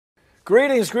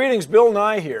Greetings, Bill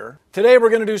Nye here. Today we're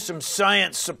going to do some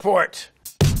science support.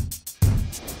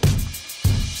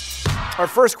 Our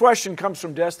first question comes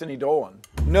from Destiny Dolan.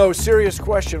 No, serious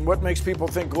question. What makes people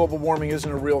think global warming isn't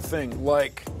a real thing?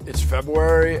 Like, it's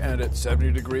February and it's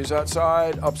 70 degrees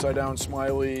outside, upside down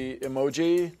smiley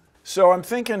emoji. So I'm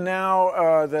thinking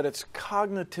now that it's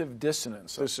cognitive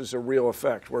dissonance. This is a real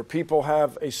effect where people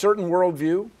have a certain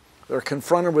worldview. They're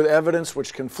confronted with evidence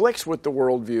which conflicts with the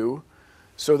worldview.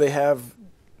 So they have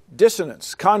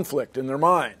dissonance, conflict in their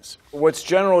minds. What's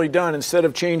generally done, instead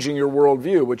of changing your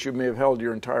worldview, which you may have held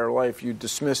your entire life, you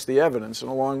dismiss the evidence, and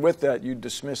along with that, you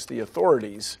dismiss the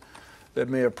authorities that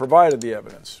may have provided the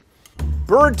evidence.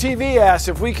 Bird TV asks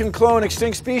if we can clone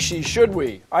extinct species, should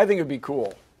we? I think it'd be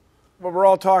cool. What we're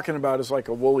all talking about is like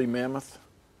a woolly mammoth.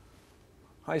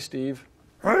 Hi, Steve.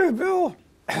 Hey, Bill.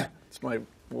 It's my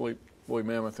woolly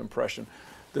mammoth impression.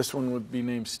 This one would be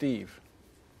named Steve.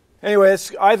 Anyway,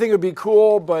 I think it would be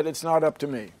cool, but it's not up to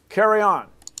me. Carry on.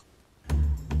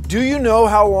 Do you know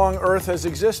how long Earth has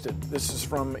existed? This is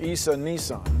from Isa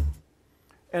Nissan.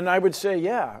 And I would say,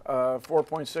 yeah,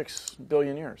 4.6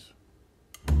 billion years.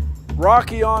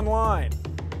 Rocky Online.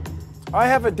 I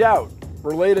have a doubt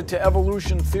related to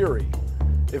evolution theory.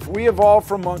 If we evolved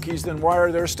from monkeys, then why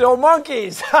are there still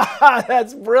monkeys?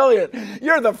 That's brilliant.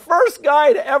 You're the first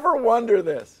guy to ever wonder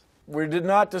this. We did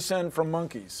not descend from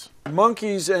monkeys.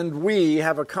 Monkeys and we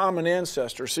have a common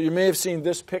ancestor. So you may have seen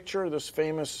this picture, this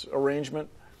famous arrangement.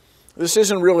 This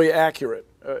isn't really accurate.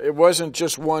 It wasn't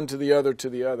just one to the other to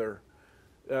the other.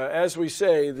 As we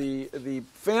say, the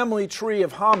family tree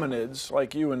of hominids,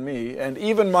 like you and me, and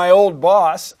even my old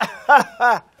boss,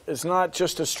 is not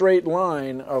just a straight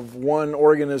line of one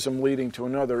organism leading to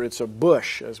another. It's a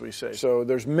bush, as we say. So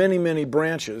there's many, many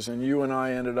branches, and you and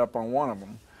I ended up on one of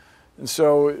them. And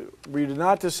so we did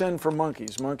not descend from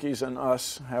monkeys. Monkeys and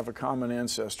us have a common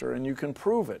ancestor, and you can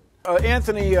prove it.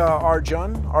 Anthony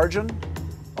Arjun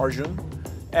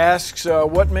asks,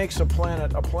 what makes a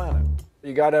planet a planet?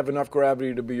 You got to have enough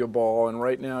gravity to be a ball, and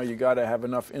right now you got to have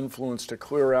enough influence to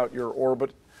clear out your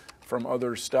orbit from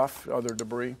other stuff, other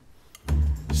debris.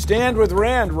 Stand with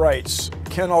Rand writes,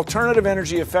 can alternative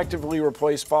energy effectively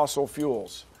replace fossil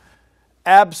fuels?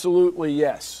 Absolutely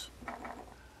yes.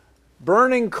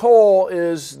 Burning coal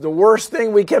is the worst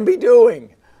thing we can be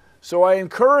doing. So I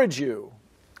encourage you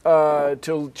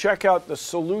to check out the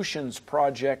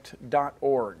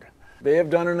solutionsproject.org. They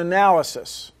have done an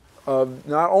analysis of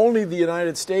not only the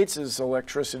United States'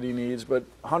 electricity needs, but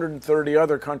 130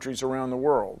 other countries around the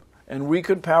world. And we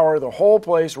could power the whole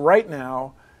place right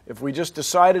now if we just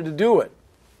decided to do it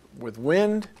with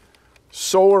wind,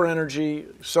 solar energy,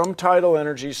 some tidal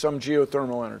energy, some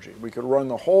geothermal energy. We could run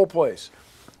the whole place.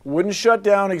 Wouldn't shut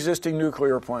down existing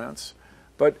nuclear plants,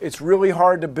 but it's really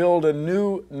hard to build a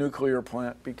new nuclear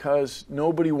plant because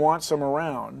nobody wants them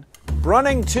around.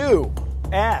 Brunning2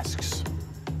 asks,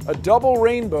 a double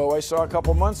rainbow I saw a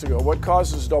couple months ago. What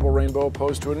causes a double rainbow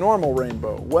opposed to a normal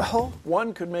rainbow? Well,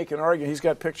 one could make an argument. He's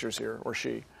got pictures here, or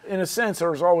she. In a sense,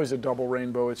 there's always a double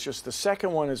rainbow. It's just the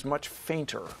second one is much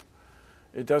fainter.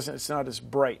 It's not as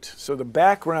bright. So the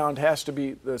background has to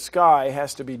be, the sky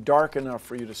has to be dark enough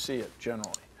for you to see it,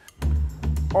 generally.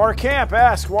 Our camp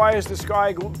asks, why is the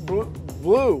sky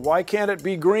blue? Why can't it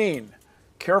be green?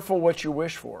 Careful what you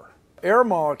wish for. Air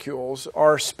molecules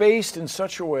are spaced in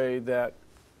such a way that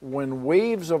when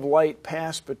waves of light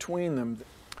pass between them,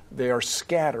 they are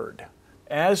scattered.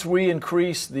 As we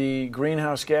increase the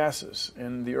greenhouse gases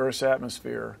in the Earth's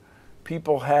atmosphere,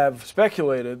 people have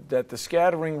speculated that the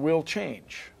scattering will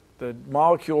change. The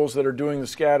molecules that are doing the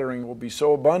scattering will be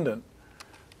so abundant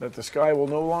that the sky will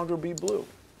no longer be blue.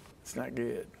 It's not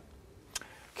good.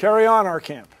 Carry on, our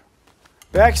camp.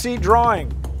 Backseat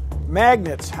drawing.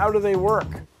 Magnets, how do they work?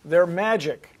 They're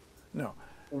magic. No.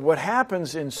 What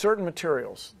happens in certain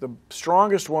materials, the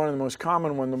strongest one and the most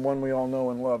common one, the one we all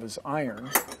know and love, is iron.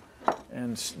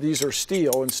 And these are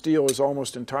steel, and steel is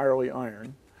almost entirely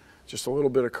iron, just a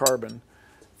little bit of carbon.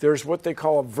 There's what they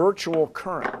call a virtual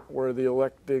current, where the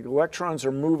electrons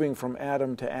are moving from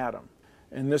atom to atom.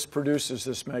 And this produces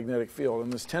this magnetic field.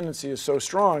 And this tendency is so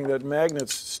strong that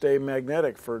magnets stay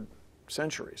magnetic for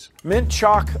centuries. Mint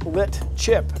Chocolate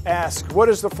Chip asks, what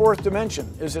is the fourth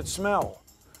dimension? Is it smell?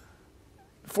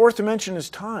 The fourth dimension is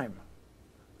time.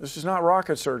 This is not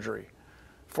rocket surgery.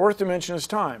 Fourth dimension is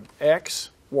time. X,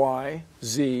 Y,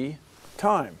 Z,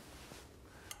 time.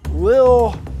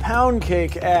 Lil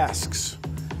Poundcake asks,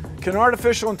 can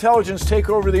artificial intelligence take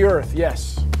over the Earth?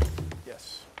 Yes.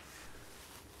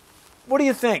 What do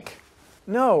you think?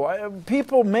 No,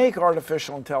 people make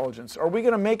artificial intelligence. Are we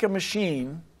going to make a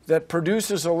machine that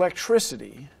produces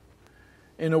electricity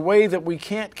in a way that we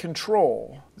can't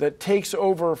control, that takes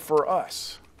over for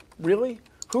us. Really?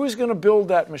 Who is going to build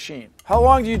that machine? How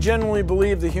long do you genuinely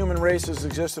believe the human race has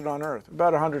existed on Earth?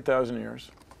 About 100,000 years.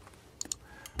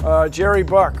 Jerry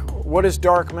Buck, what is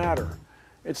dark matter?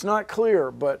 It's not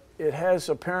clear, but it has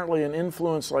apparently an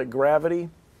influence like gravity,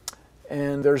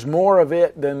 and there's more of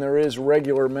it than there is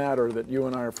regular matter that you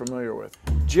and I are familiar with.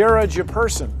 Jera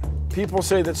Jepperson, people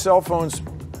say that cell phones,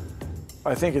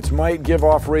 I think it's might give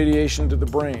off radiation to the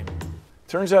brain.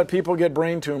 Turns out people get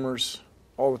brain tumors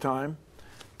all the time.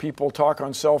 People talk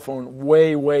on cell phone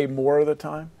way, way more of the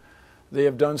time. They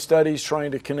have done studies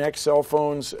trying to connect cell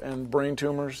phones and brain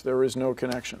tumors. There is no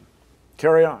connection.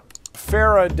 Carry on.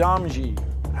 Farah Damji,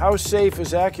 how safe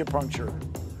is acupuncture?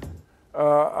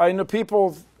 I know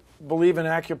people believe in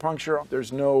acupuncture.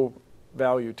 There's no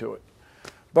value to it.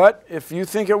 But if you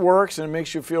think it works and it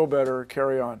makes you feel better,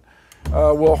 carry on.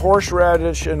 Will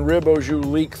horseradish and rib au jus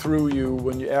leak through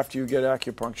you after you get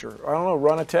acupuncture? I don't know,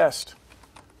 run a test.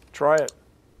 Try it.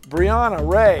 Brianna,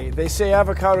 Ray, they say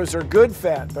avocados are good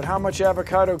fat, but how much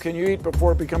avocado can you eat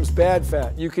before it becomes bad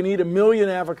fat? You can eat 1 million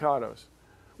avocados.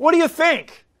 What do you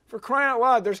think? For crying out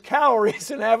loud, there's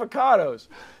calories in avocados.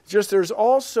 Just there's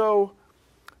also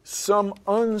some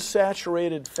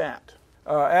unsaturated fat.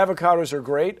 Avocados are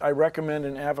great. I recommend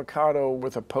an avocado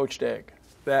with a poached egg.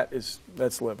 That's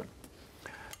living.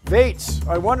 Vates,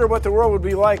 I wonder what the world would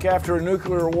be like after a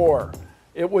nuclear war.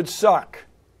 It would suck,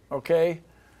 okay?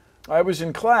 I was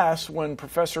in class when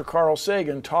Professor Carl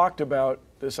Sagan talked about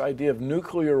this idea of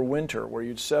nuclear winter, where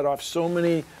you'd set off so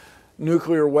many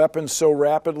nuclear weapons so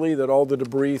rapidly that all the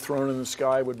debris thrown in the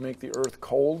sky would make the Earth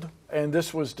cold. And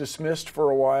this was dismissed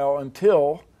for a while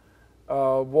until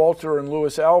Walter and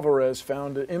Luis Alvarez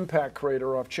found an impact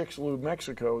crater off Chicxulub,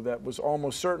 Mexico, that was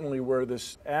almost certainly where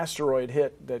this asteroid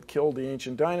hit that killed the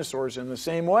ancient dinosaurs in the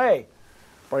same way,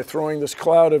 by throwing this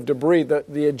cloud of debris.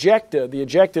 The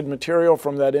ejected material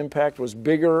from that impact was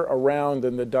bigger around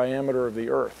than the diameter of the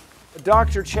Earth.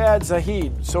 Dr. Chad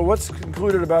Zahid, so what's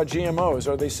concluded about GMOs?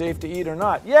 Are they safe to eat or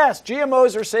not? Yes,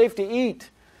 GMOs are safe to eat.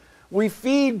 We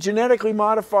feed genetically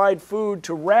modified food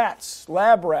to rats,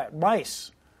 lab rat,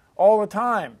 mice, all the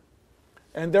time,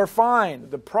 and they're fine.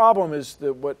 The problem is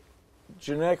that what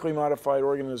genetically modified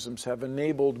organisms have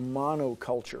enabled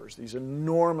monocultures, these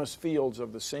enormous fields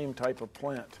of the same type of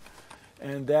plant,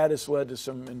 and that has led to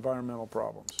some environmental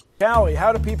problems. Callie,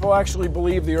 how do people actually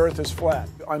believe the Earth is flat?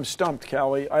 I'm stumped,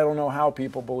 Callie. I don't know how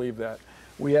people believe that.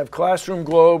 We have classroom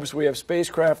globes, we have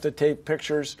spacecraft that take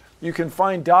pictures. You can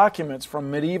find documents from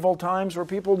medieval times where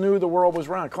people knew the world was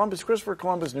round. Christopher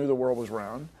Columbus knew the world was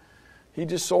round. He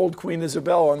just sold Queen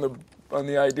Isabel on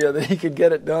the idea that he could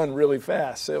get it done really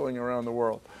fast, sailing around the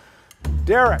world.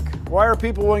 Derek, why are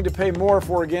people willing to pay more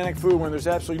for organic food when there's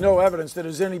absolutely no evidence that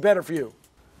it's any better for you?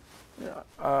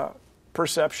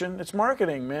 Perception. It's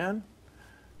marketing, man.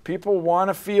 People want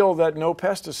to feel that no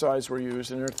pesticides were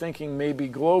used, and they're thinking maybe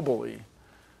globally.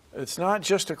 It's not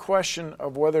just a question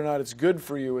of whether or not it's good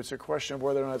for you, it's a question of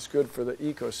whether or not it's good for the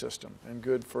ecosystem and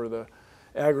good for the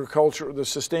agriculture, the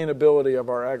sustainability of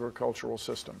our agricultural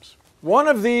systems. One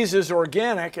of these is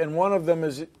organic and one of them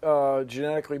is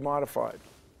genetically modified.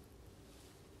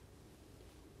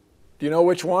 Do you know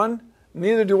which one?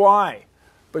 Neither do I,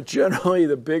 but generally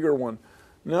the bigger one.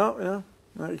 No,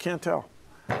 you can't tell.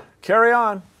 Carry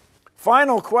on.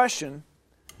 Final question.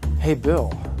 Hey,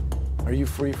 Bill, are you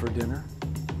free for dinner?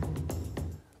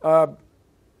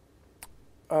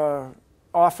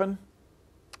 Often.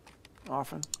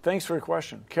 Thanks for your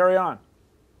question. Carry on.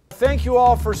 Thank you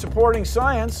all for supporting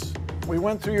science. We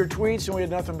went through your tweets and we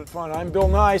had nothing but fun. I'm Bill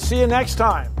Nye. See you next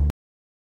time.